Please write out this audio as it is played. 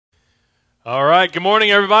All right, good morning,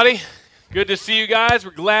 everybody. Good to see you guys. We're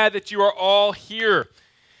glad that you are all here.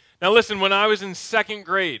 Now, listen, when I was in second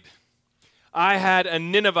grade, I had a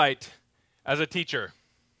Ninevite as a teacher.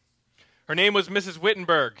 Her name was Mrs.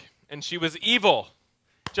 Wittenberg, and she was evil,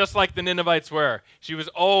 just like the Ninevites were. She was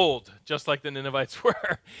old, just like the Ninevites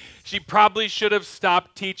were. She probably should have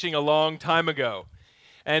stopped teaching a long time ago,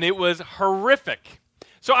 and it was horrific.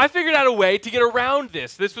 So I figured out a way to get around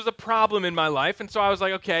this. This was a problem in my life, and so I was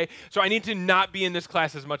like, okay, so I need to not be in this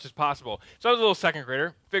class as much as possible. So I was a little second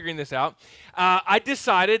grader, figuring this out. I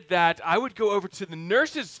decided that I would go over to the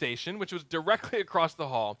nurse's station, which was directly across the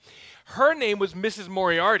hall. Her name was Mrs.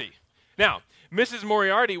 Moriarty. Now, Mrs.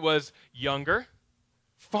 Moriarty was younger,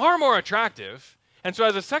 far more attractive, and so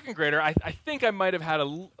as a second grader, I think I might have had a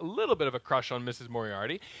little bit of a crush on Mrs.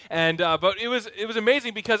 Moriarty, and but it was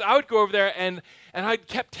amazing because I would go over there and I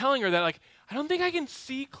kept telling her that, like, I don't think I can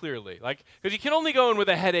see clearly, like, because you can only go in with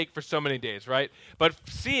a headache for so many days, right? But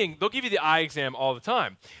seeing, they'll give you the eye exam all the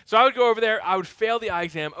time. So I would go over there, I would fail the eye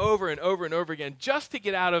exam over and over and over again just to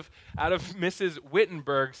get out of Mrs.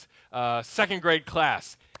 Wittenberg's second grade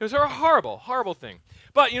class. It was a horrible, horrible thing.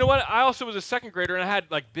 But you know what? I also was a second grader, and I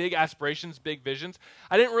had like big aspirations, big visions.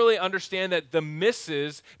 I didn't really understand that the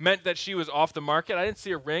Mrs. meant that she was off the market. I didn't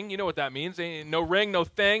see a ring. You know what that means? No ring, no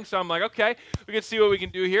thing. So I'm like, okay, we can see what we can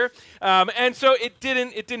do here. And so it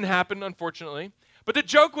didn't happen, unfortunately. But the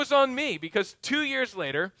joke was on me because 2 years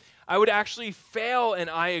later, I would actually fail an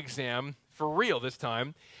eye exam for real this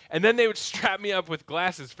time, and then they would strap me up with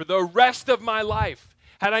glasses for the rest of my life.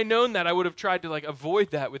 Had I known that, I would have tried to like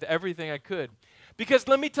avoid that with everything I could. Because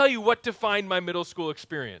let me tell you what defined my middle school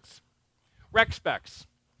experience. Rec specs.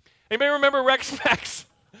 Anybody remember rec specs?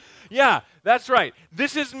 Yeah, that's right.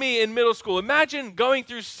 This is me in middle school. Imagine going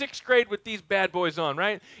through sixth grade with these bad boys on,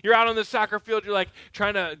 right? You're out on the soccer field, you're like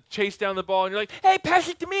trying to chase down the ball, and you're like, hey, pass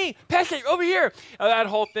it to me, pass it over here. That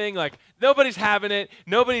whole thing, like, nobody's having it.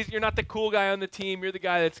 You're not the cool guy on the team. You're the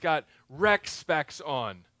guy that's got rec specs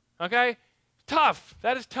on, okay? Tough.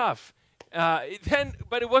 That is tough.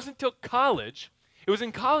 But it wasn't until college. It was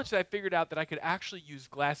in college that I figured out that I could actually use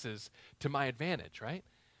glasses to my advantage, right?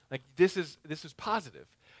 Like this is positive.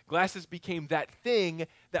 Glasses became that thing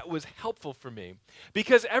that was helpful for me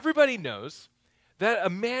because everybody knows that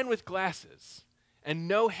a man with glasses and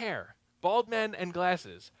no hair, bald men and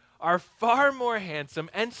glasses, are far more handsome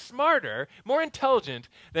and smarter, more intelligent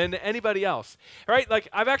than anybody else, right? Like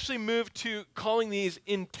I've actually moved to calling these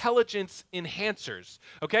intelligence enhancers,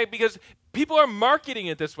 okay? Because people are marketing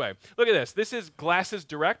it this way. Look at this. This is Glasses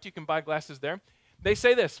Direct. You can buy glasses there. They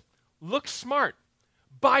say this: look smart,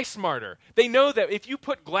 buy smarter. They know that if you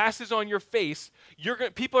put glasses on your face,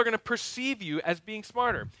 people are going to perceive you as being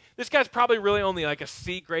smarter. This guy's probably really only like a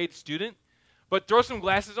C grade student, but throw some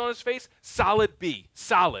glasses on his face, solid B,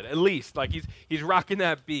 solid at least. Like he's rocking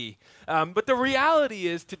that B. But the reality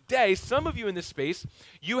is today, some of you in this space,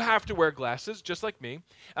 you have to wear glasses just like me.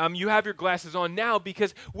 You have your glasses on now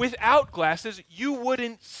because without glasses, you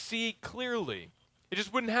wouldn't see clearly. It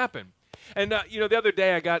just wouldn't happen. And the other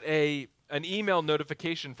day I got an email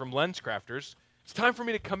notification from LensCrafters. It's time for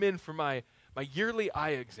me to come in for my yearly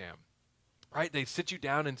eye exam. Right? They sit you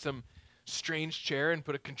down in some strange chair and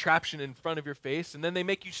put a contraption in front of your face, and then they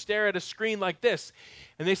make you stare at a screen like this,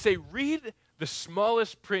 and they say, read the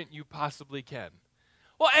smallest print you possibly can.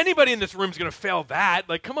 Well, anybody in this room is going to fail that.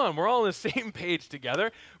 Like, come on, we're all on the same page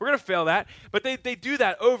together. We're going to fail that. But they do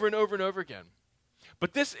that over and over and over again.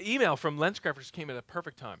 But this email from LensCrafters came at a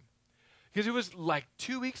perfect time because it was like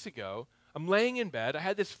 2 weeks ago. I'm laying in bed. I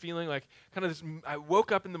had this feeling like I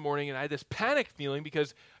woke up in the morning and I had this panic feeling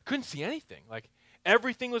because I couldn't see anything. Like,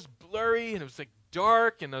 everything was blurry, and it was like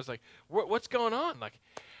dark, and I was like, what's going on? Like,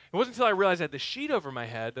 it wasn't until I realized I had the sheet over my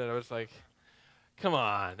head that I was like, come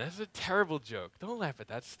on, that's a terrible joke. Don't laugh at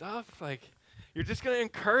that stuff. Like, you're just going to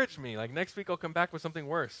encourage me. Like, next week I'll come back with something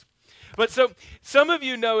worse. But so some of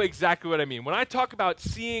you know exactly what I mean. When I talk about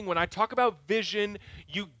seeing, when I talk about vision,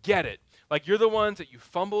 you get it. Like, you're the ones that you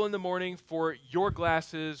fumble in the morning for your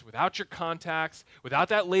glasses, without your contacts, without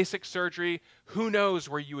that LASIK surgery, who knows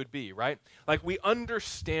where you would be, right? Like, we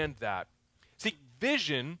understand that. See,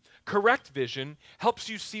 vision, correct vision, helps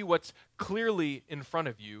you see what's clearly in front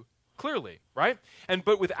of you clearly, right?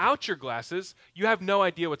 But without your glasses, you have no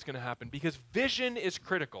idea what's going to happen because vision is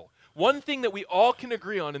critical. One thing that we all can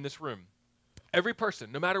agree on in this room, every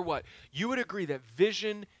person, no matter what, you would agree that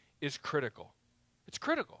vision is critical. It's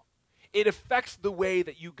critical. It affects the way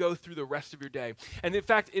that you go through the rest of your day. And in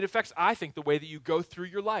fact, it affects, I think, the way that you go through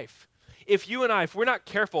your life. If you and I, if we're not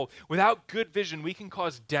careful, without good vision, we can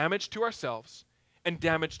cause damage to ourselves and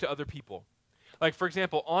damage to other people. Like, for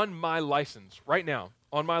example, on my license, right now,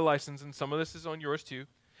 on my license, and some of this is on yours too,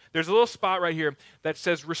 there's a little spot right here that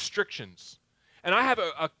says restrictions. And I have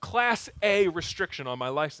a Class A restriction on my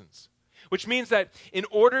license, which means that in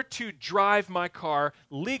order to drive my car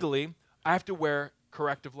legally, I have to wear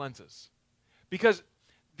corrective lenses. Because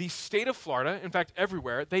the state of Florida, in fact,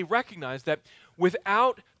 everywhere, they recognize that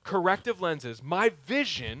without corrective lenses, my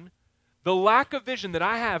vision, the lack of vision that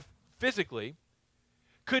I have physically,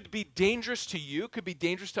 could be dangerous to you, could be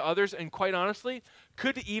dangerous to others, and quite honestly,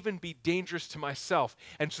 could even be dangerous to myself.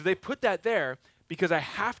 And so they put that there because I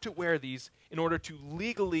have to wear these in order to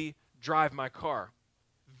legally drive my car.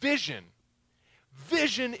 Vision.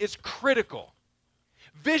 Vision is critical.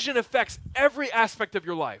 Vision affects every aspect of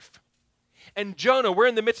your life. And Jonah, we're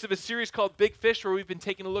in the midst of a series called Big Fish where we've been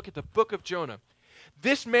taking a look at the book of Jonah.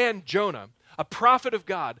 This man, Jonah, a prophet of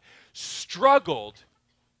God, struggled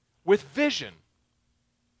with vision.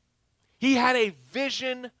 He had a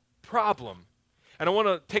vision problem. And I want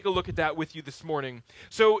to take a look at that with you this morning.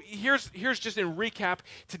 So here's just in recap.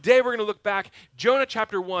 Today we're going to look back. Jonah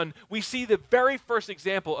chapter 1, we see the very first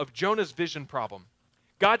example of Jonah's vision problem.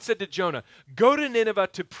 God said to Jonah, go to Nineveh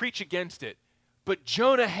to preach against it. But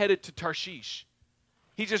Jonah headed to Tarshish.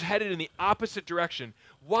 He just headed in the opposite direction.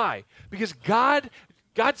 Why? Because God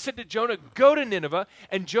said to Jonah, go to Nineveh,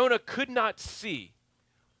 and Jonah could not see.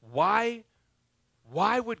 Why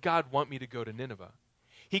would God want me to go to Nineveh?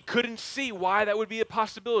 He couldn't see why that would be a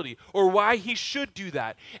possibility or why he should do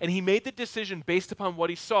that. And he made the decision based upon what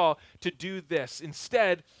he saw to do this.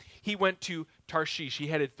 Instead, he went to Tarshish. He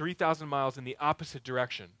headed 3,000 miles in the opposite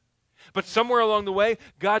direction. But somewhere along the way,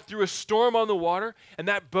 God threw a storm on the water, and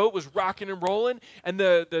that boat was rocking and rolling, and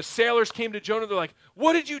the sailors came to Jonah. They're like,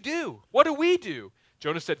 what did you do? What do we do?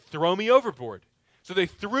 Jonah said, throw me overboard. So they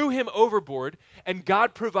threw him overboard, and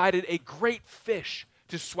God provided a great fish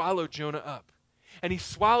to swallow Jonah up. And he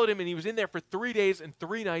swallowed him, and he was in there for 3 days and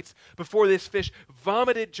 3 nights before this fish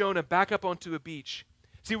vomited Jonah back up onto a beach.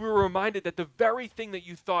 See, we were reminded that the very thing that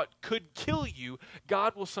you thought could kill you,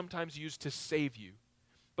 God will sometimes use to save you.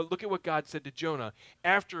 But look at what God said to Jonah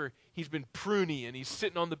after he's been pruny and he's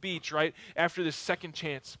sitting on the beach, right? After this second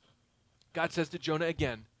chance, God says to Jonah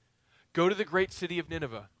again, go to the great city of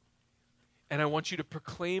Nineveh, and I want you to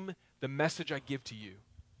proclaim the message I give to you.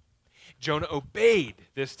 Jonah obeyed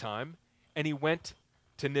this time, and he went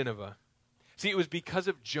to Nineveh. See, it was because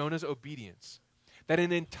of Jonah's obedience that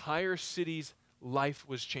an entire city's life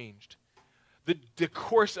was changed. The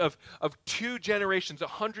course of 2 generations,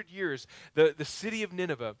 100 years, the city of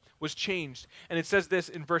Nineveh was changed. And it says this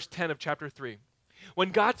in verse 10 of chapter 3.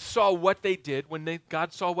 When God saw what they did,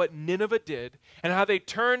 God saw what Nineveh did, and how they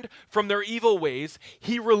turned from their evil ways,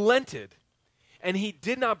 he relented, and he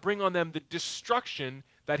did not bring on them the destruction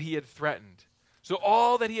that he had threatened. So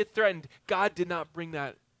all that he had threatened, God did not bring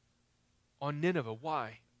that on Nineveh.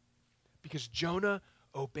 Why? Because Jonah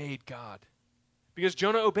obeyed God. Because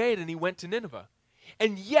Jonah obeyed and he went to Nineveh.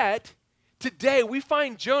 And yet, today we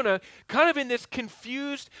find Jonah kind of in this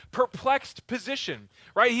confused, perplexed position,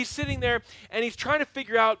 right? He's sitting there and he's trying to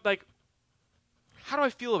figure out, like, how do I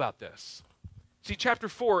feel about this? See, chapter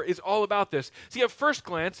 4 is all about this. See, at first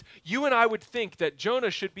glance, you and I would think that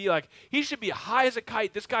Jonah should be like, he should be high as a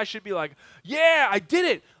kite. This guy should be like, yeah, I did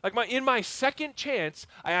it. Like in my second chance,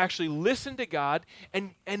 I actually listened to God,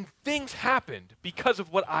 and things happened because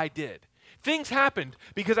of what I did. Things happened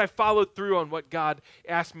because I followed through on what God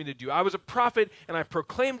asked me to do. I was a prophet, and I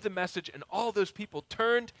proclaimed the message, and all those people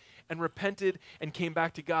turned and repented and came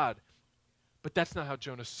back to God. But that's not how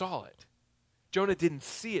Jonah saw it. Jonah didn't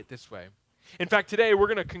see it this way. In fact, today we're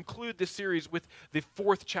going to conclude this series with the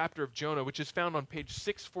 4th chapter of Jonah, which is found on page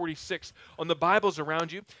 646 on the Bibles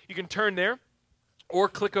around you. You can turn there or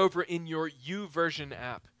click over in your YouVersion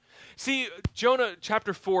app. See, Jonah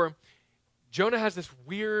chapter 4, Jonah has this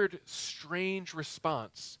weird, strange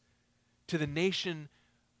response to the nation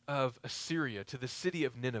of Assyria, to the city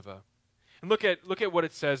of Nineveh. And look at what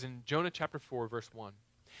it says in Jonah chapter 4, verse 1.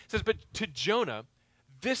 It says, but to Jonah,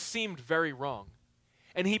 this seemed very wrong.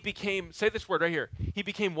 And he became, say this word right here, he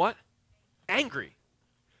became what? Angry.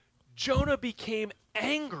 Jonah became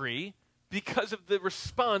angry because of the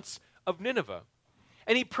response of Nineveh.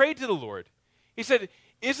 And he prayed to the Lord. He said,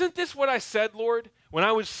 isn't this what I said, Lord, when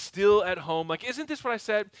I was still at home? Like, isn't this what I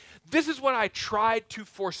said? This is what I tried to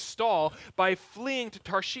forestall by fleeing to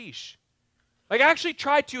Tarshish. Like, I actually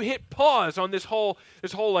tried to hit pause on this whole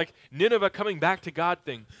like Nineveh coming back to God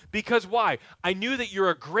thing. Because why? I knew that you're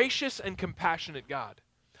a gracious and compassionate God.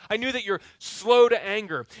 I knew that you're slow to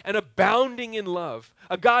anger and abounding in love,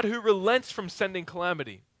 a God who relents from sending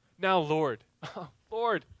calamity. Now, Lord,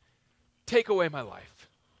 Lord, take away my life.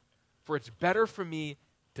 for it's better for me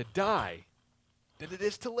to die than it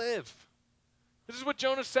is to live. This is what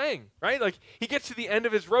Jonah's saying, right? Like, he gets to the end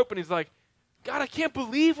of his rope and he's like, God, I can't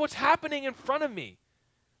believe what's happening in front of me.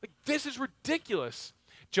 Like, this is ridiculous.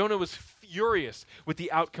 Jonah was furious with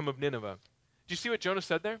the outcome of Nineveh. Do you see what Jonah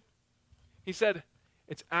said there? He said,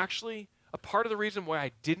 it's actually a part of the reason why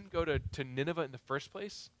I didn't go to Nineveh in the first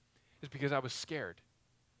place is because I was scared.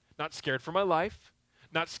 Not scared for my life,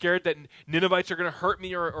 not scared that Ninevites are going to hurt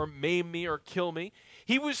me or maim me or kill me.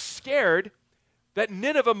 He was scared that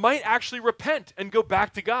Nineveh might actually repent and go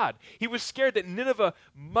back to God. He was scared that Nineveh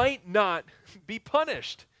might not be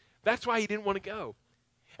punished. That's why he didn't want to go.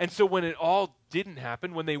 And so when it all didn't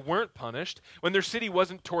happen, when they weren't punished, when their city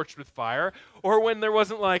wasn't torched with fire, or when there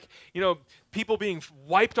wasn't people being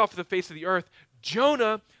wiped off the face of the earth,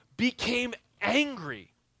 Jonah became angry.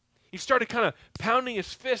 He started kind of pounding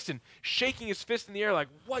his fist and shaking his fist in the air like,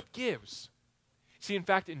 what gives? See, in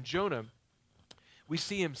fact, in Jonah, we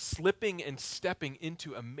see him slipping and stepping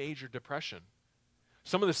into a major depression.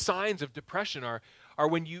 Some of the signs of depression are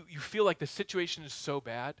when you feel like the situation is so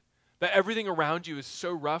bad, that everything around you is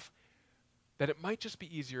so rough, that it might just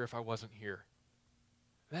be easier if I wasn't here.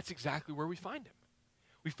 And that's exactly where we find him.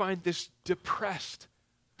 We find this depressed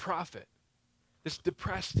prophet. This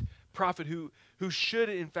depressed prophet who should,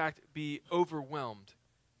 in fact, be overwhelmed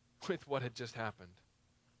with what had just happened.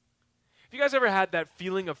 Have you guys ever had that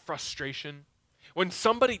feeling of frustration when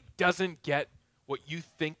somebody doesn't get what you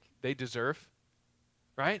think they deserve?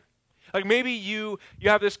 Right? Like maybe you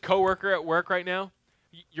have this coworker at work right now.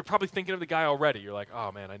 You're probably thinking of the guy already. You're like,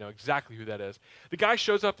 oh man, I know exactly who that is. The guy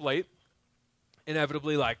shows up late,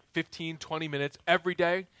 inevitably like 15, 20 minutes every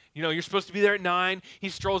day. You know, you're supposed to be there at 9. He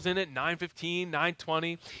strolls in at 9:15,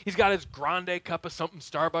 9:20. He's got his grande cup of something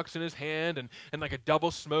Starbucks in his hand and like a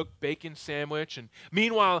double smoked bacon sandwich. And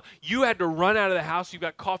meanwhile, you had to run out of the house. You've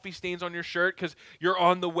got coffee stains on your shirt because you're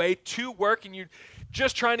on the way to work and you're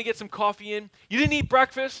just trying to get some coffee in. You didn't eat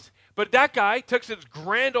breakfast. But that guy takes his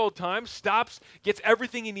grand old time, stops, gets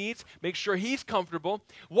everything he needs, makes sure he's comfortable,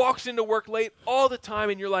 walks into work late all the time,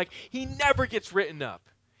 and you're like, he never gets written up.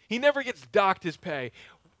 He never gets docked his pay.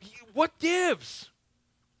 What gives?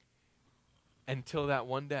 Until that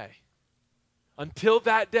one day. Until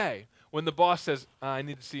that day when the boss says, I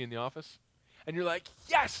need to see you in the office. And you're like,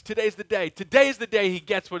 yes, today's the day. Today's the day he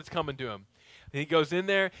gets what's coming to him. And he goes in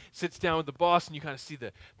there, sits down with the boss, and you kind of see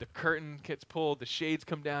the curtain gets pulled, the shades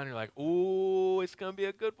come down, and you're like, ooh, it's going to be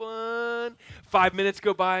a good one. 5 minutes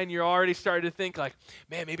go by, and you're already starting to think, like,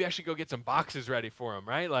 man, maybe I should go get some boxes ready for him,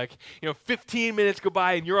 right? Like, 15 minutes go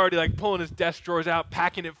by, and you're already, like, pulling his desk drawers out,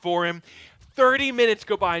 packing it for him. 30 minutes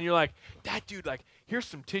go by, and you're like, that dude, like, here's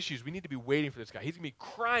some tissues. We need to be waiting for this guy. He's going to be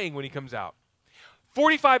crying when he comes out.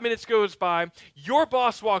 45 minutes goes by. Your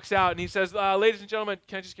boss walks out, and he says, ladies and gentlemen,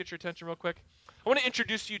 can I just get your attention real quick? I want to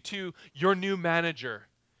introduce you to your new manager.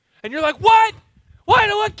 And you're like, what?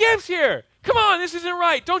 What gives here? Come on, this isn't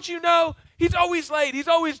right. Don't you know? He's always late. He's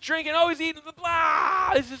always drinking, always eating,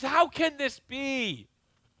 blah. How can this be?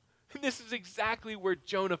 And this is exactly where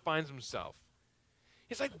Jonah finds himself.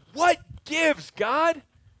 He's like, what gives, God?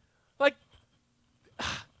 Like,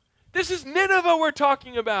 this is Nineveh we're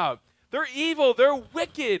talking about. They're evil. They're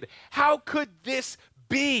wicked. How could this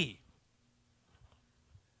be?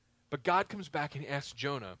 But God comes back and asks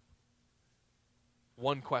Jonah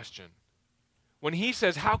one question. When he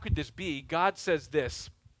says, how could this be? God says this,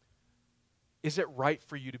 is it right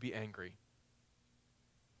for you to be angry?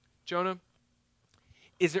 Jonah,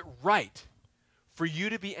 is it right for you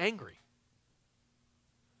to be angry?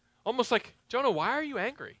 Almost like, Jonah, why are you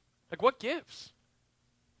angry? Like, what gives?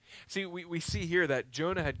 See, we see here that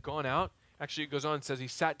Jonah had gone out. Actually, it goes on and says he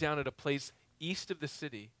sat down at a place east of the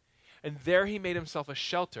city, and there he made himself a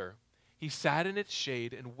shelter. He sat in its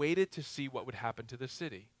shade and waited to see what would happen to the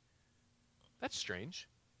city. That's strange,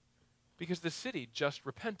 because the city just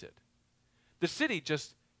repented. The city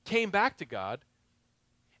just came back to God,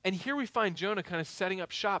 and here we find Jonah kind of setting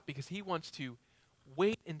up shop because he wants to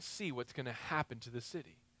wait and see what's going to happen to the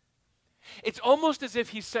city. It's almost as if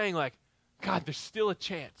he's saying, like, God, there's still a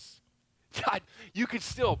chance. God, you could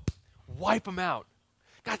still wipe them out.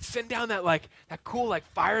 God, send down that cool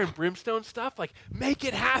fire and brimstone stuff. Like, make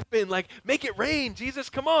it happen. Like, make it rain.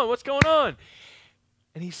 Jesus, come on. What's going on?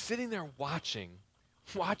 And he's sitting there watching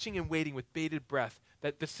and waiting with bated breath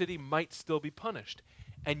that the city might still be punished.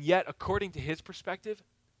 And yet, according to his perspective,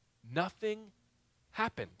 nothing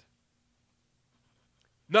happened.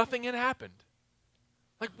 Nothing had happened.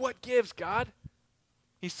 Like, what gives, God?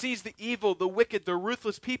 He sees the evil, the wicked, the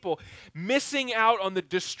ruthless people missing out on the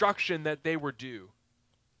destruction that they were due.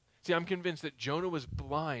 See, I'm convinced that Jonah was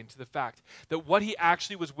blind to the fact that what he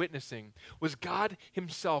actually was witnessing was God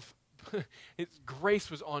himself. His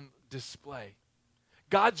grace was on display.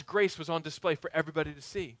 God's grace was on display for everybody to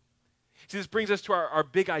see. See, this brings us to our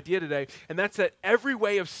big idea today, and that's that every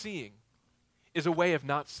way of seeing is a way of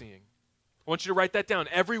not seeing. I want you to write that down.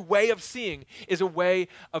 Every way of seeing is a way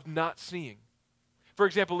of not seeing. For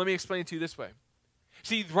example, let me explain it to you this way.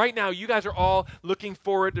 See, right now, you guys are all looking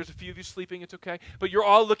forward. There's a few of you sleeping. It's okay. But you're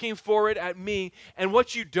all looking forward at me. And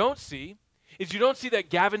what you don't see is you don't see that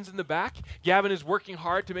Gavin's in the back. Gavin is working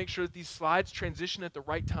hard to make sure that these slides transition at the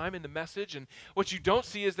right time in the message. And what you don't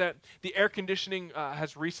see is that the air conditioning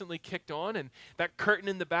has recently kicked on, and that curtain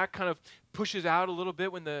in the back kind of pushes out a little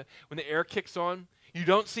bit when the air kicks on. You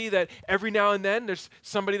don't see that every now and then there's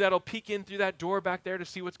somebody that'll peek in through that door back there to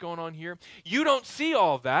see what's going on here. You don't see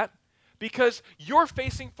all of that because you're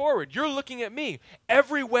facing forward. You're looking at me.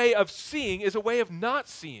 Every way of seeing is a way of not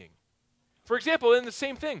seeing. For example, in the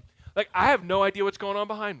same thing, like I have no idea what's going on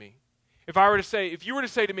behind me. If you were to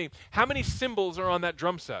say to me, how many cymbals are on that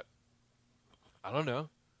drum set? I don't know.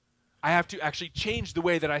 I have to actually change the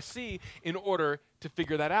way that I see in order to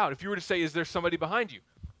figure that out. If you were to say, is there somebody behind you?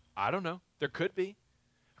 I don't know. There could be.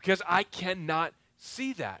 Because I cannot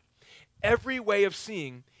see that. Every way of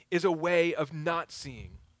seeing is a way of not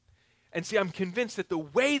seeing. And see, I'm convinced that the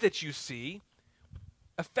way that you see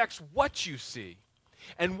affects what you see.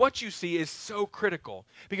 And what you see is so critical.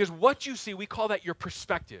 Because what you see, we call that your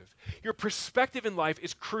perspective. Your perspective in life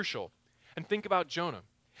is crucial. And think about Jonah.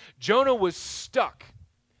 Jonah was stuck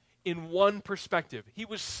in one perspective. He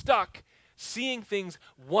was stuck seeing things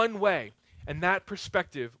one way. And that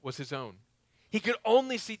perspective was his own. He could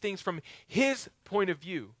only see things from his point of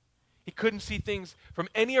view. He couldn't see things from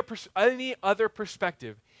any other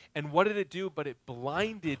perspective. And what did it do? But it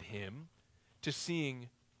blinded him to seeing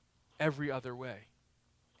every other way.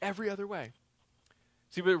 Every other way.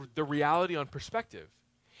 See, but the reality on perspective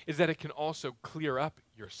is that it can also clear up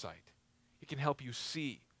your sight. It can help you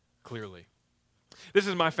see clearly. This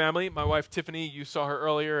is my family. My wife, Tiffany, you saw her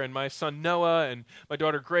earlier, and my son, Noah, and my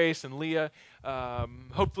daughter, Grace, and Leah.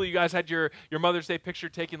 Hopefully you guys had your Mother's Day picture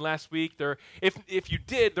taken last week. If you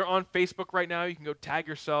did, they're on Facebook right now. You can go tag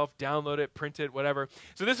yourself, download it, print it, whatever.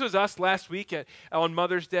 So this was us last week on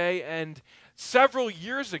Mother's Day, and several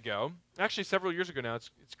years ago now,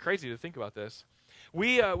 it's crazy to think about this,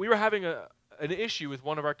 we were having an issue with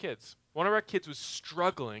one of our kids. One of our kids was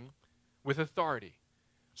struggling with authority,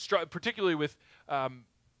 particularly with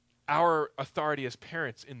our authority as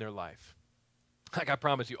parents in their life. Like I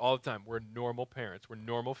promise you all the time, we're normal parents. We're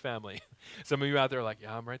normal family. Some of you out there are like,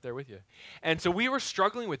 yeah, I'm right there with you. And so we were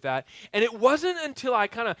struggling with that. And it wasn't until I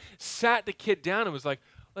kind of sat the kid down and was like,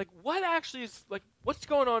 what actually is, what's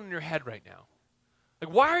going on in your head right now?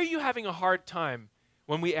 Like, why are you having a hard time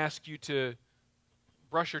when we ask you to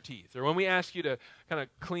brush your teeth or when we ask you to kind of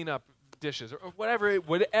clean up dishes or whatever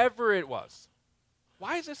it was?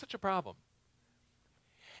 Why is this such a problem?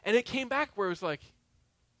 And it came back where it was like,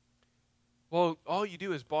 well, all you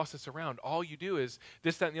do is boss us around. All you do is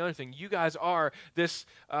this, that, and the other thing. You guys are this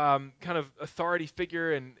kind of authority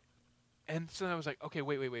figure. And so I was like, okay,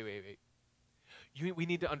 wait. We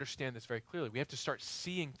need to understand this very clearly. We have to start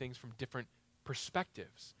seeing things from different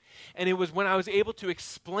perspectives. And it was when I was able to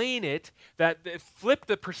explain it that it flipped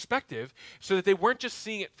the perspective so that they weren't just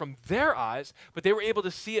seeing it from their eyes, but they were able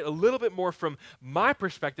to see it a little bit more from my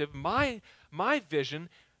perspective, my vision.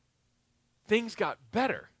 Things got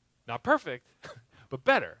better. Not perfect, but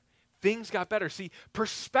better. Things got better. See,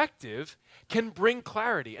 perspective can bring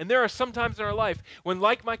clarity. And there are some times in our life when,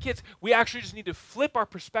 like my kids, we actually just need to flip our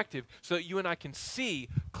perspective so that you and I can see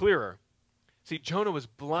clearer. See, Jonah was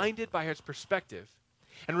blinded by his perspective.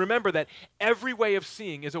 And remember that every way of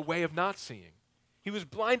seeing is a way of not seeing. He was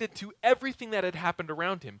blinded to everything that had happened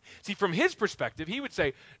around him. See, from his perspective, he would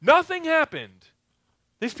say, nothing happened.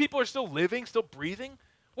 These people are still living, still breathing.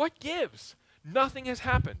 What gives? Nothing has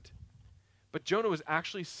happened. But Jonah was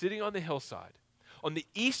actually sitting on the hillside, on the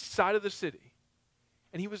east side of the city,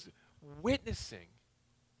 and he was witnessing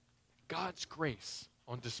God's grace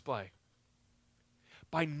on display.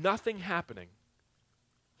 By nothing happening,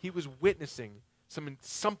 he was witnessing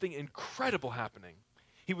something incredible happening.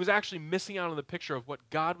 He was actually missing out on the picture of what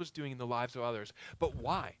God was doing in the lives of others. But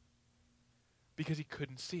why? Because he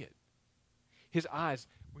couldn't see it. His eyes,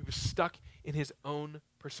 he was stuck in his own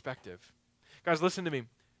perspective. Guys, listen to me.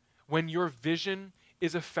 When your vision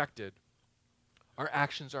is affected, our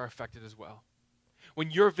actions are affected as well.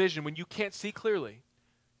 When your vision, when you can't see clearly,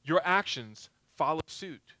 your actions follow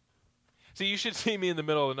suit. So you should see me in the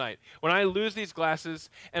middle of the night. When I lose these glasses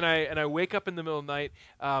and I wake up in the middle of the night,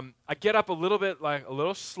 I get up a little bit, like a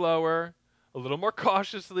little slower, a little more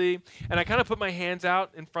cautiously, and I kind of put my hands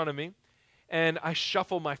out in front of me, and I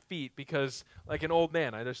shuffle my feet because, like an old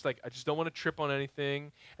man, I just don't want to trip on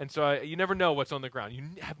anything, and so you never know what's on the ground. You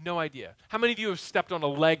have no idea. How many of you have stepped on a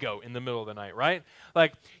Lego in the middle of the night, right?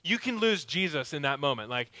 Like, you can lose Jesus in that moment.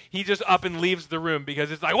 Like, he just up and leaves the room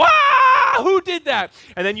because it's like, wow, who did that?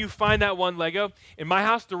 And then you find that one Lego. In my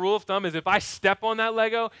house, the rule of thumb is if I step on that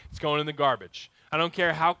Lego, it's going in the garbage. I don't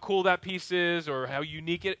care how cool that piece is or how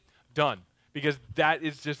unique done. Because that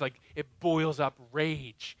is just like, it boils up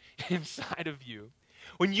rage inside of you.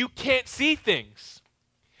 When you can't see things,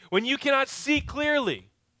 when you cannot see clearly,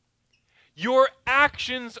 your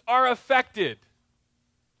actions are affected.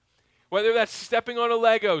 Whether that's stepping on a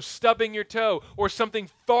Lego, stubbing your toe, or something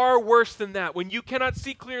far worse than that. When you cannot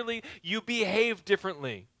see clearly, you behave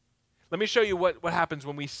differently. Let me show you what happens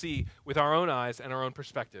when we see with our own eyes and our own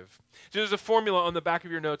perspective. So there's a formula on the back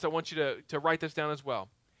of your notes. I want you to write this down as well.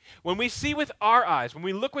 When we see with our eyes, when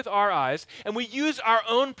we look with our eyes, and we use our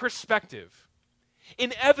own perspective,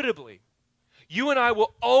 inevitably, you and I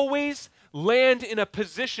will always land in a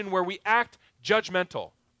position where we act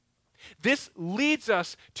judgmental. This leads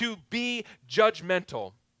us to be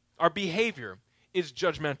judgmental. Our behavior is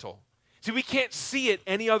judgmental. See, we can't see it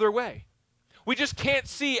any other way. We just can't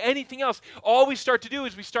see anything else. All we start to do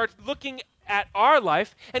is we start looking at our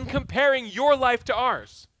life and comparing your life to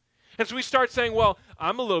ours. And so we start saying, well,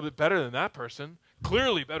 I'm a little bit better than that person,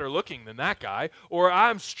 clearly better looking than that guy, or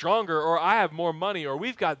I'm stronger, or I have more money, or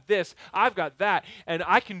we've got this, I've got that, and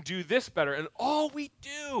I can do this better. And all we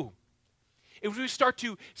do is we start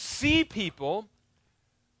to see people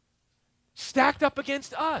stacked up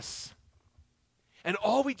against us. And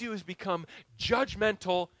all we do is become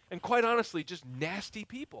judgmental and, quite honestly, just nasty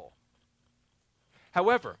people.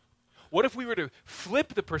 However, what if we were to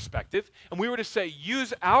flip the perspective and we were to say,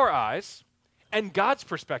 use our eyes and God's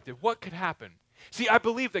perspective? What could happen? See, I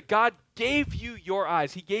believe that God gave you your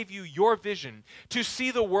eyes. He gave you your vision to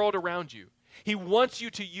see the world around you. He wants you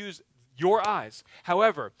to use your eyes.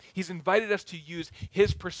 However, he's invited us to use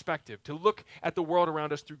his perspective, to look at the world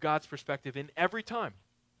around us through God's perspective. And every time,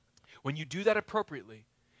 when you do that appropriately,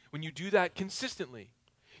 when you do that consistently,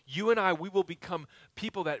 you and I, we will become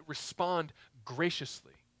people that respond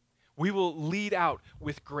graciously. We will lead out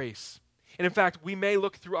with grace. And in fact, we may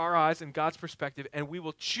look through our eyes and God's perspective, and we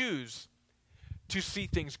will choose to see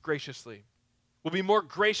things graciously. We'll be more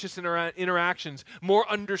gracious in our interactions, more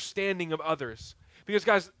understanding of others. Because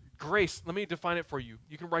guys, grace, let me define it for you.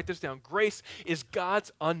 You can write this down. Grace is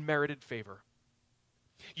God's unmerited favor.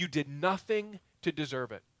 You did nothing to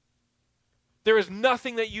deserve it. There is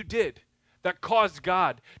nothing that you did that caused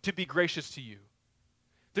God to be gracious to you.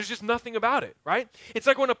 There's just nothing about it, right? It's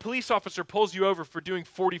like when a police officer pulls you over for doing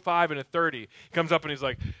 45 and a 30. He comes up and he's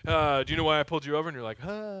like, do you know why I pulled you over? And you're like,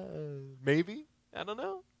 maybe. I don't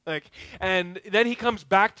know. And then he comes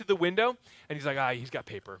back to the window and he's like, he's got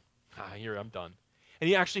paper. Here, I'm done. And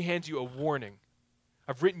he actually hands you a warning.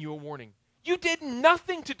 I've written you a warning. You did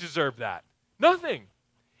nothing to deserve that. Nothing.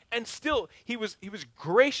 And still, he was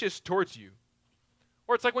gracious towards you.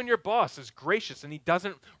 Or it's like when your boss is gracious and he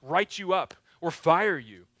doesn't write you up or fire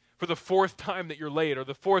you for the fourth time that you're late or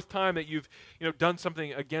the fourth time that you've done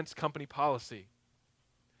something against company policy.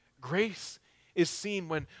 Grace is seen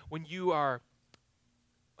when you are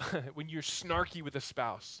when you're snarky with a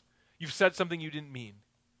spouse. You've said something you didn't mean.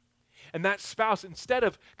 And that spouse, instead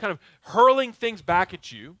of kind of hurling things back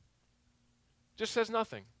at you, just says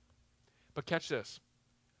nothing. But catch this.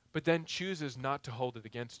 But then chooses not to hold it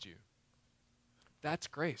against you. That's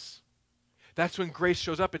grace. That's when grace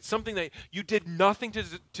shows up. It's something that you did nothing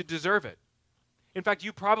to deserve it. In fact,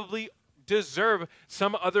 you probably deserve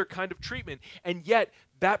some other kind of treatment, and yet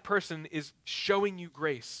that person is showing you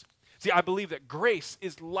grace. See, I believe that grace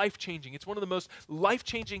is life-changing. It's one of the most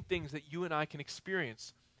life-changing things that you and I can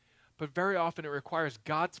experience. But very often it requires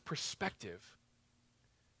God's perspective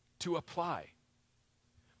to apply.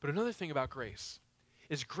 But another thing about grace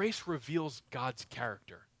is grace reveals God's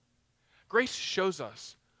character. Grace shows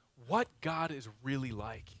us what God is really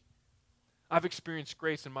like. I've experienced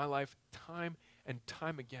grace in my life time and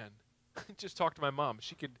time again. Just talk to my mom.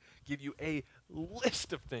 She could give you a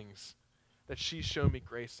list of things that she's shown me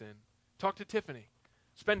grace in. Talk to Tiffany.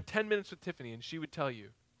 Spend 10 minutes with Tiffany and she would tell you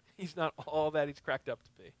he's not all that he's cracked up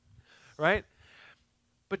to be. Right?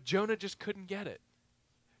 But Jonah just couldn't get it.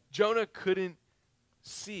 Jonah couldn't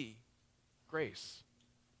see grace.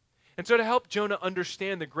 And so to help Jonah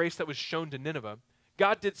understand the grace that was shown to Nineveh,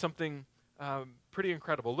 God did something pretty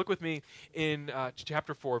incredible. Look with me in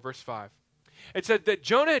chapter 4, verse 5. It said that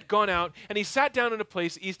Jonah had gone out and he sat down in a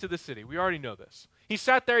place east of the city. We already know this. He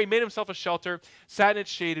sat there, he made himself a shelter, sat in its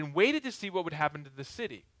shade, and waited to see what would happen to the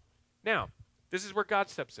city. Now, this is where God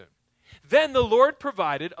steps in. Then the Lord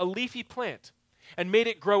provided a leafy plant and made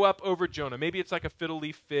it grow up over Jonah. Maybe it's like a fiddle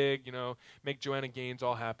leaf fig, make Joanna Gaines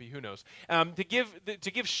all happy, who knows. To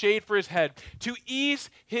give shade for his head, to ease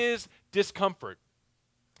his discomfort.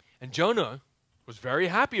 And Jonah was very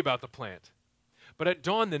happy about the plant. But at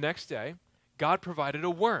dawn the next day, God provided a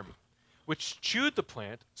worm, which chewed the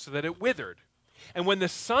plant so that it withered. And when the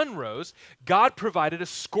sun rose, God provided a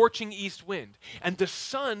scorching east wind, and the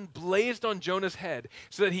sun blazed on Jonah's head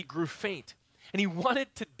so that he grew faint, and he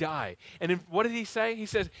wanted to die. And what did he say? He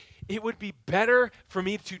says, it would be better for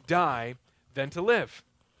me to die than to live.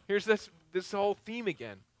 Here's this whole theme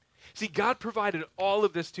again. See, God provided all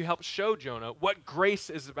of this to help show Jonah what grace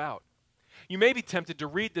is about. You may be tempted to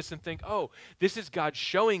read this and think, oh, this is God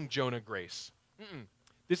showing Jonah grace.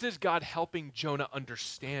 This is God helping Jonah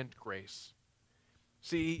understand grace.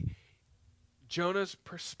 See, Jonah's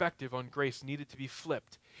perspective on grace needed to be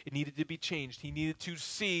flipped. It needed to be changed. He needed to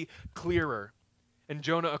see clearer. And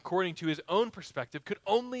Jonah, according to his own perspective, could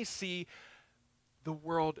only see the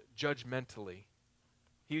world judgmentally.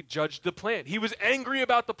 He judged the plant. He was angry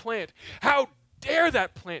about the plant. How dare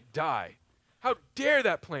that plant die? How dare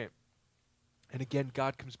that plant? And again,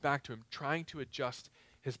 God comes back to him, trying to adjust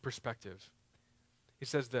his perspective. He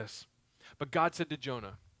says this, but God said to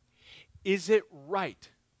Jonah, is it right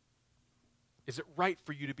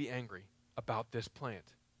for you to be angry about this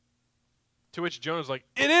plant? To which Jonah's like,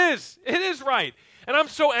 it is right. And I'm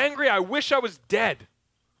so angry, I wish I was dead.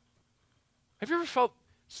 Have you ever felt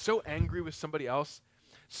so angry with somebody else?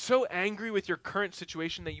 So angry with your current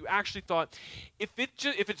situation that you actually thought, if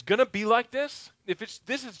it's going to be like this,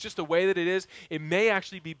 this is just the way that it is, it may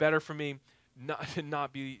actually be better for me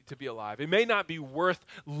to be alive. It may not be worth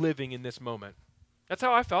living in this moment. That's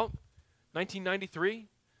how I felt. 1993,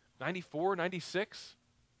 94, 96.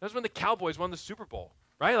 That was when the Cowboys won the Super Bowl,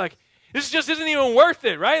 right? Like, this just isn't even worth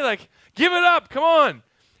it, right? Like, give it up, come on.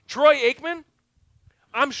 Troy Aikman,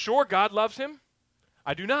 I'm sure God loves him.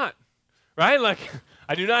 I do not, right? Like,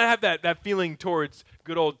 I do not have that feeling towards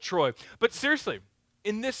good old Troy. But seriously,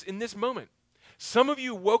 in this moment, some of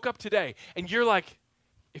you woke up today and you're like,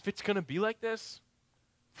 if it's going to be like this,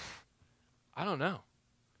 I don't know.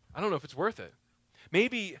 I don't know if it's worth it.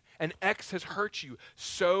 Maybe an ex has hurt you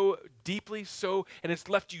so deeply, and it's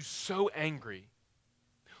left you so angry.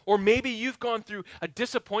 Or maybe you've gone through a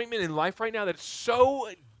disappointment in life right now that's so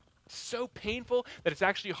painful that it's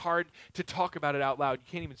actually hard to talk about it out loud. You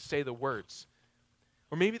can't even say the words.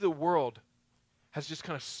 Or maybe the world has just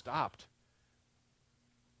kind of stopped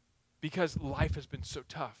because life has been so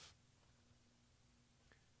tough.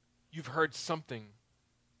 You've heard something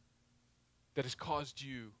that has caused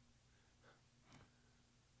you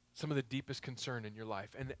some of the deepest concern in your life.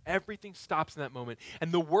 And everything stops in that moment.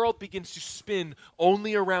 And the world begins to spin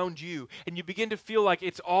only around you. And you begin to feel like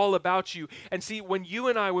it's all about you. And see, when you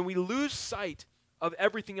and I, when we lose sight of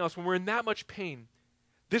everything else, when we're in that much pain,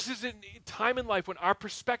 this is a time in life when our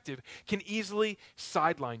perspective can easily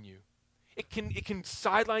sideline you. It can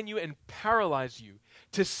sideline you and paralyze you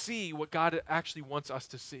to see what God actually wants us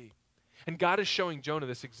to see. And God is showing Jonah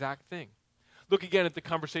this exact thing. Look again at the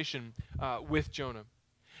conversation with Jonah.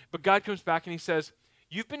 But God comes back and he says,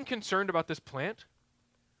 you've been concerned about this plant,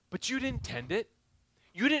 but you didn't tend it.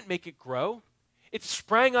 You didn't make it grow. It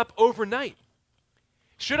sprang up overnight.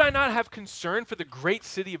 Should I not have concern for the great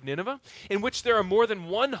city of Nineveh, in which there are more than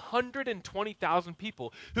 120,000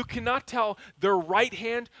 people who cannot tell their right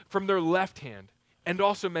hand from their left hand, and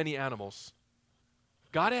also many animals?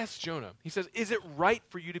 God asks Jonah, he says, is it right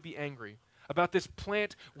for you to be angry about this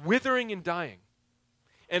plant withering and dying?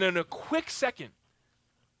 And in a quick second,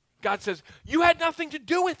 God says, you had nothing to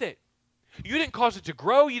do with it. You didn't cause it to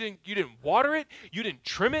grow. You didn't water it. You didn't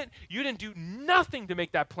trim it. You didn't do nothing to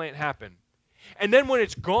make that plant happen. And then when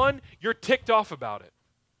it's gone, you're ticked off about it.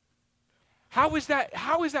 How is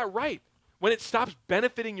that right? When it stops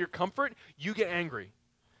benefiting your comfort, you get angry.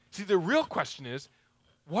 See, the real question is,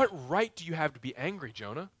 what right do you have to be angry,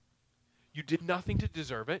 Jonah? You did nothing to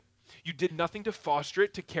deserve it. You did nothing to foster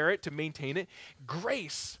it, to care it, to maintain it.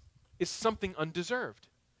 Grace is something undeserved.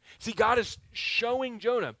 See, God is showing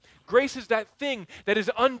Jonah, grace is that thing that is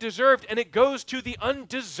undeserved, and it goes to the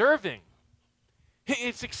undeserving.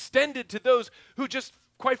 It's extended to those who just,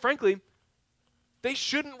 quite frankly, they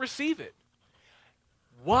shouldn't receive it.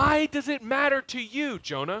 Why does it matter to you,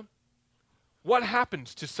 Jonah? What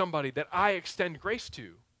happens to somebody that I extend grace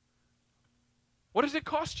to? What does it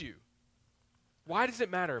cost you? Why does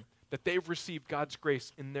it matter that they've received God's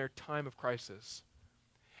grace in their time of crisis.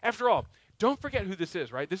 After all, don't forget who this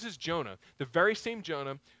is, right? This is Jonah, the very same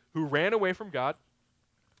Jonah who ran away from God,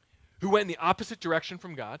 who went in the opposite direction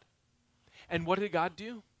from God. And what did God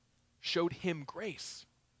do? Showed him grace.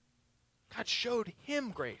 God showed him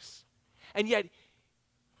grace. And yet,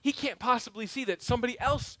 he can't possibly see that somebody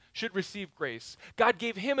else should receive grace. God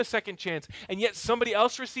gave him a second chance, and yet somebody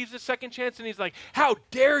else receives a second chance, and he's like, how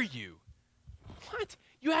dare you? What?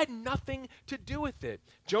 You had nothing to do with it.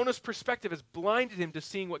 Jonah's perspective has blinded him to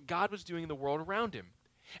seeing what God was doing in the world around him.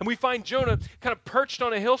 And we find Jonah kind of perched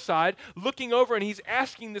on a hillside, looking over, and he's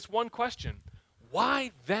asking this one question.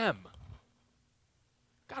 Why them?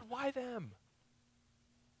 God, why them?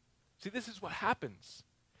 See, this is what happens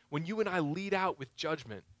when you and I lead out with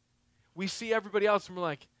judgment. We see everybody else, and we're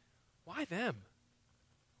like, why them?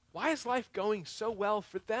 Why is life going so well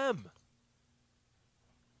for them?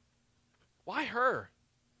 Why her?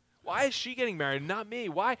 Why is she getting married and not me?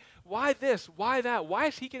 Why this? Why that? Why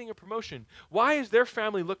is he getting a promotion? Why does their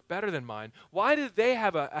family look better than mine? Why do they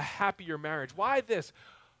have a happier marriage? Why this?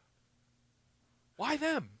 Why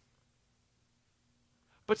them?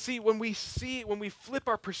 But see, when we flip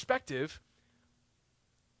our perspective,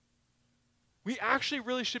 we actually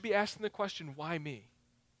really should be asking the question, why me?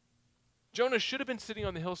 Jonah should have been sitting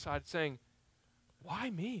on the hillside saying,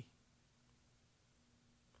 why me?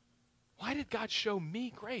 Why did God show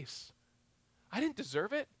me grace? I didn't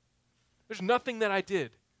deserve it. There's nothing that I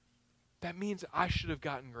did. That means I should have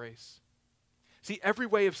gotten grace. See, every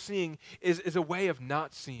way of seeing is a way of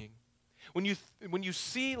not seeing. When you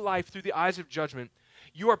see life through the eyes of judgment,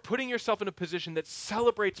 you are putting yourself in a position that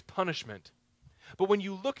celebrates punishment. But when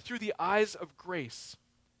you look through the eyes of grace,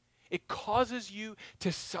 it causes you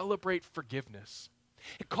to celebrate forgiveness.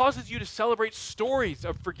 It causes you to celebrate stories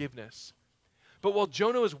of forgiveness. But while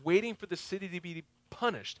Jonah was waiting for the city to be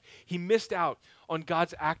punished, he missed out on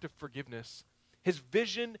God's act of forgiveness. His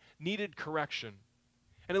vision needed correction.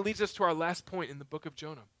 And it leads us to our last point in the book of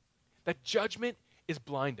Jonah, that judgment is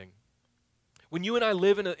blinding. When you and I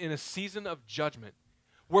live in a season of judgment,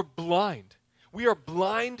 we're blind. We are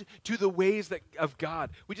blind to the ways of God.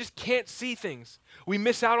 We just can't see things. We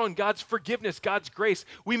miss out on God's forgiveness, God's grace.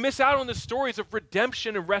 We miss out on the stories of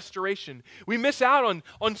redemption and restoration. We miss out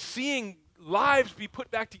on seeing lives be put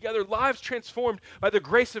back together, lives transformed by the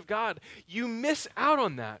grace of God. You miss out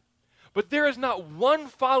on that. But there is not one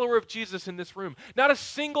follower of Jesus in this room, not a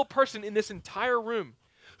single person in this entire room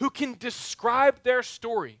who can describe their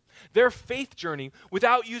story, their faith journey,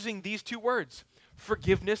 without using these two words,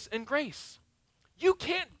 forgiveness and grace. You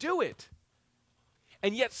can't do it.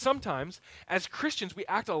 And yet sometimes, as Christians, we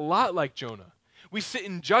act a lot like Jonah. We sit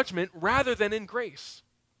in judgment rather than in grace.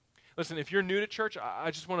 Listen, if you're new to church,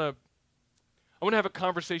 I want to have a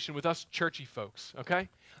conversation with us churchy folks, okay?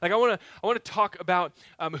 Like I want to talk about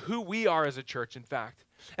who we are as a church, in fact.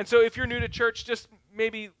 And so if you're new to church, just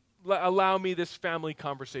maybe allow me this family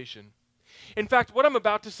conversation. In fact, what I'm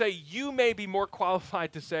about to say, you may be more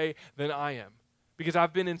qualified to say than I am, because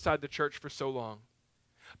I've been inside the church for so long.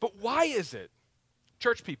 But why is it,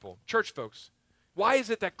 church people, church folks, why is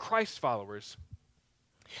it that Christ followers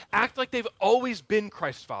act like they've always been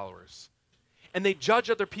Christ followers, and they judge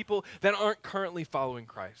other people that aren't currently following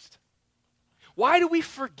Christ? Why do we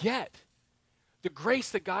forget the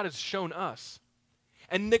grace that God has shown us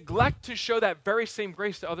and neglect to show that very same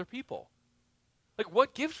grace to other people? Like,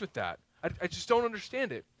 what gives with that? I just don't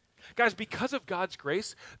understand it. Guys, because of God's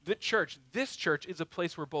grace, this church is a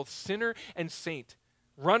place where both sinner and saint,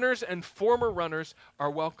 runners and former runners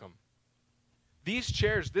are welcome. These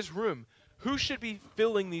chairs, this room, who should be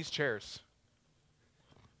filling these chairs?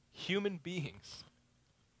 Human beings.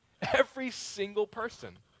 Every single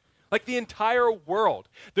person. Like the entire world.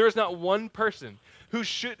 There is not one person who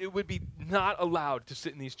would be not allowed to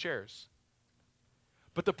sit in these chairs.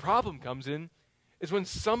 But the problem comes in is when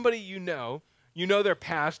somebody you know their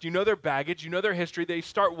past, you know their baggage, you know their history, they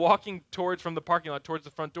start walking from the parking lot towards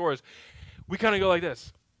the front doors. We kind of go like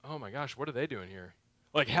this. Oh my gosh, what are they doing here?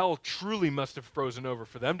 Like hell truly must have frozen over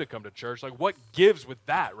for them to come to church. Like what gives with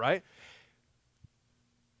that, right?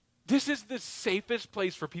 This is the safest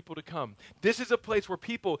place for people to come. This is a place where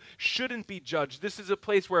people shouldn't be judged. This is a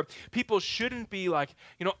place where people shouldn't be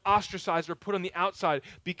ostracized or put on the outside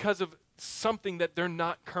because of something that they're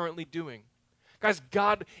not currently doing. Guys,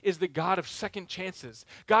 God is the God of second chances.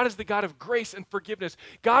 God is the God of grace and forgiveness.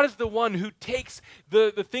 God is the one who takes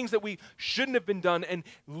the things that we shouldn't have been done and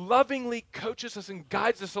lovingly coaches us and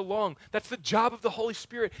guides us along. That's the job of the Holy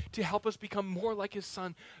Spirit, to help us become more like his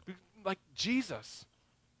Son, like Jesus.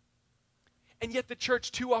 And yet the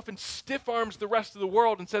church too often stiff arms the rest of the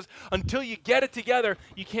world and says, until you get it together,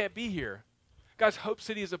 you can't be here. Guys, Hope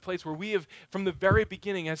City is a place where we have, from the very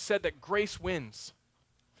beginning, has said that grace wins.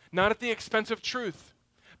 Not at the expense of truth.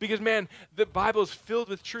 Because, man, the Bible is filled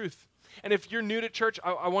with truth. And if you're new to church,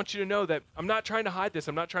 I want you to know that I'm not trying to hide this.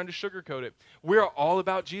 I'm not trying to sugarcoat it. We're all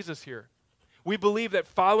about Jesus here. We believe that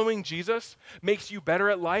following Jesus makes you better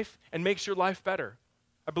at life and makes your life better.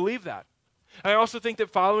 I believe that. I also think that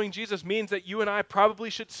following Jesus means that you and I probably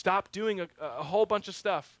should stop doing a whole bunch of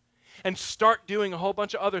stuff and start doing a whole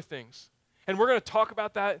bunch of other things. And we're going to talk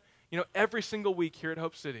about that, every single week here at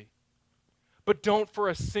Hope City. But don't for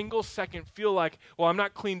a single second feel like, well, I'm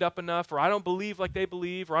not cleaned up enough, or I don't believe like they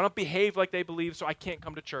believe, or I don't behave like they believe, so I can't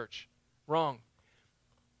come to church. Wrong.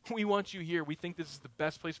 We want you here. We think this is the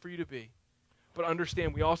best place for you to be. But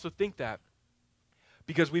understand, we also think that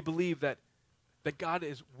because we believe that God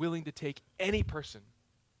is willing to take any person.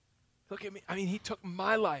 Look at me. I mean, he took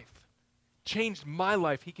my life, changed my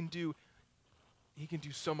life. He can do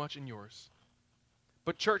so much in yours.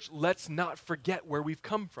 But church, let's not forget where we've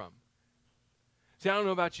come from. See, I don't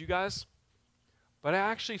know about you guys, but I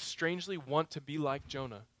actually strangely want to be like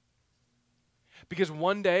Jonah. Because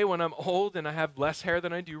one day when I'm old and I have less hair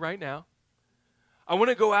than I do right now, I want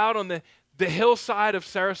to go out on the hillside of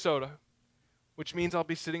Sarasota, which means I'll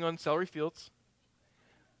be sitting on celery fields.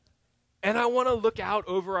 And I want to look out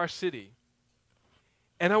over our city.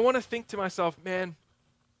 And I want to think to myself, man,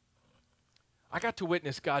 I got to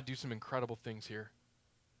witness God do some incredible things here.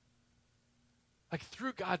 Like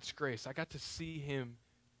through God's grace, I got to see him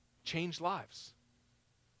change lives.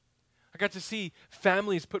 I got to see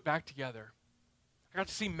families put back together. I got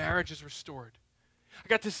to see marriages restored. I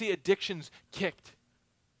got to see addictions kicked.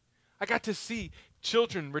 I got to see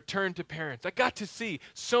children return to parents. I got to see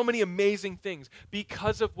so many amazing things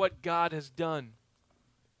because of what God has done.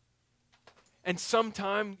 And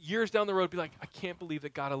sometime, years down the road, be like, I can't believe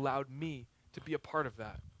that God allowed me to be a part of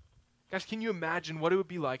that. Guys, can you imagine what it would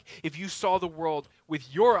be like if you saw the world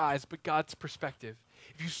with your eyes but God's perspective?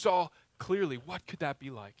 If you saw clearly, what could that be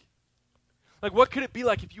like? Like, what could it be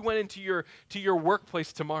like if you went into your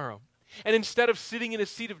workplace tomorrow and instead of sitting in a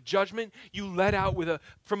seat of judgment, you led out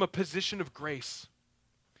from a position of grace?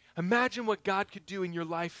 Imagine what God could do in your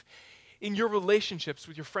life, in your relationships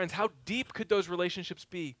with your friends. How deep could those relationships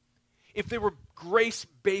be if they were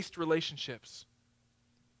grace-based relationships?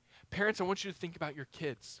 Parents, I want you to think about your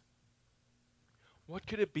kids. What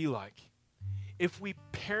could it be like if we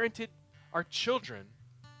parented our children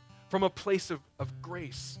from a place of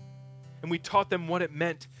grace and we taught them what it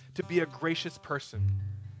meant to be a gracious person?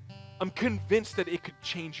 I'm convinced that it could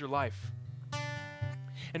change your life.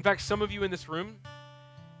 In fact, some of you in this room,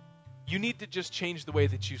 you need to just change the way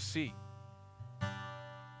that you see.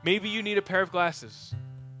 Maybe you need a pair of glasses.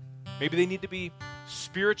 Maybe they need to be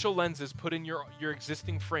spiritual lenses put in your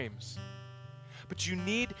existing frames. But you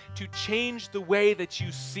need to change the way that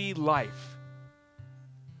you see life.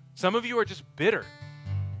 Some of you are just bitter.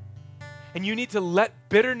 And you need to let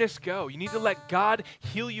bitterness go. You need to let God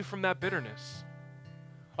heal you from that bitterness.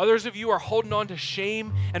 Others of you are holding on to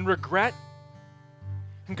shame and regret.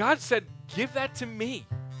 And God said, give that to me.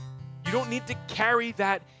 You don't need to carry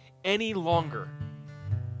that any longer.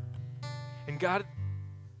 And God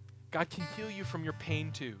can heal you from your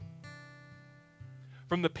pain too.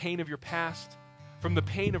 From the pain of your past, from the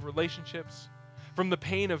pain of relationships, from the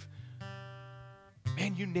pain of,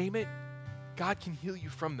 man, you name it, God can heal you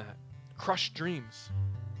from that. Crushed dreams.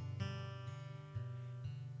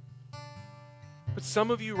 But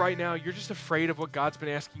some of you right now, you're just afraid of what God's been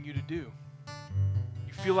asking you to do.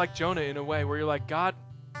 You feel like Jonah in a way where you're like, God,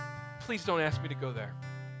 please don't ask me to go there.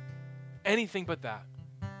 Anything but that.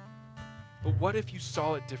 But what if you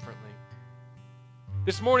saw it differently?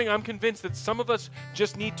 This morning, I'm convinced that some of us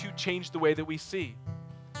just need to change the way that we see.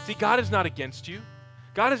 See, God is not against you.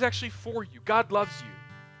 God is actually for you. God loves you.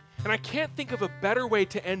 And I can't think of a better way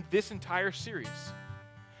to end this entire series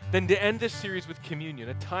than to end this series with communion,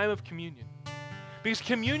 a time of communion. Because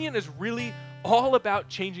communion is really all about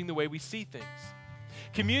changing the way we see things.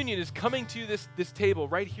 Communion is coming to this table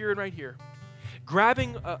right here and right here,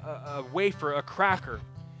 grabbing a wafer, a cracker,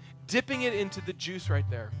 dipping it into the juice right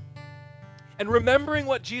there, and remembering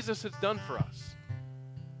what Jesus has done for us.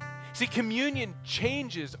 See, communion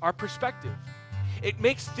changes our perspective. It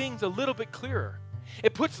makes things a little bit clearer.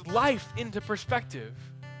 It puts life into perspective.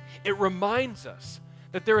 It reminds us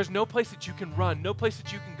that there is no place that you can run, no place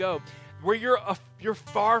that you can go where you're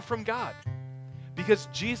far from God, because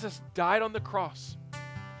Jesus died on the cross.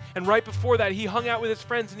 And right before that, he hung out with his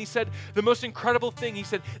friends and he said the most incredible thing. He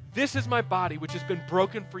said, this is my body, which has been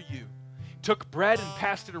broken for you. Took bread and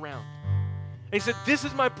passed it around. And he said, this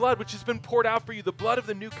is my blood which has been poured out for you, the blood of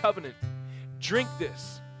the new covenant. Drink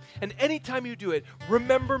this. And anytime you do it,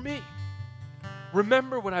 remember me.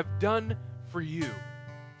 Remember what I've done for you.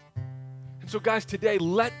 And so guys, today,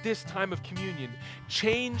 let this time of communion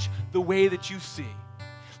change the way that you see.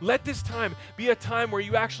 Let this time be a time where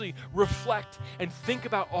you actually reflect and think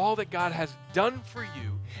about all that God has done for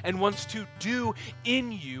you and wants to do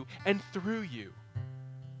in you and through you.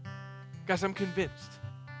 Guys, I'm convinced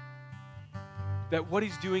that what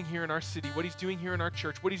he's doing here in our city, what he's doing here in our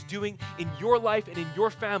church, what he's doing in your life and in your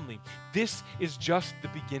family, this is just the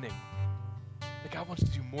beginning. That God wants to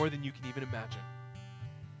do more than you can even imagine.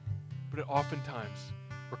 But it oftentimes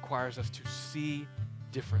requires us to see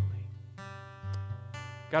differently.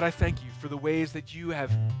 God, I thank you for the ways that you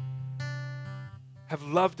have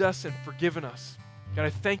loved us and forgiven us. God, I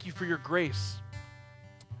thank you for your grace.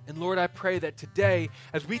 And Lord, I pray that today,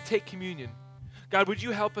 as we take communion, God, would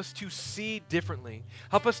you help us to see differently?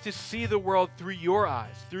 Help us to see the world through your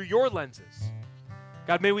eyes, through your lenses.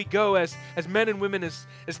 God, may we go as men and women, as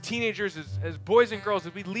teenagers, as boys and girls,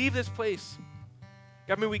 as we leave this place.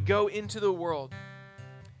 God, may we go into the world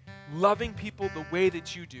loving people the way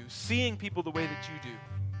that you do, seeing people the way that you do.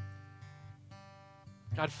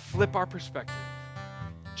 God, flip our perspective,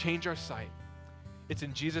 change our sight. It's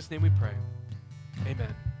in Jesus' name we pray.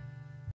 Amen.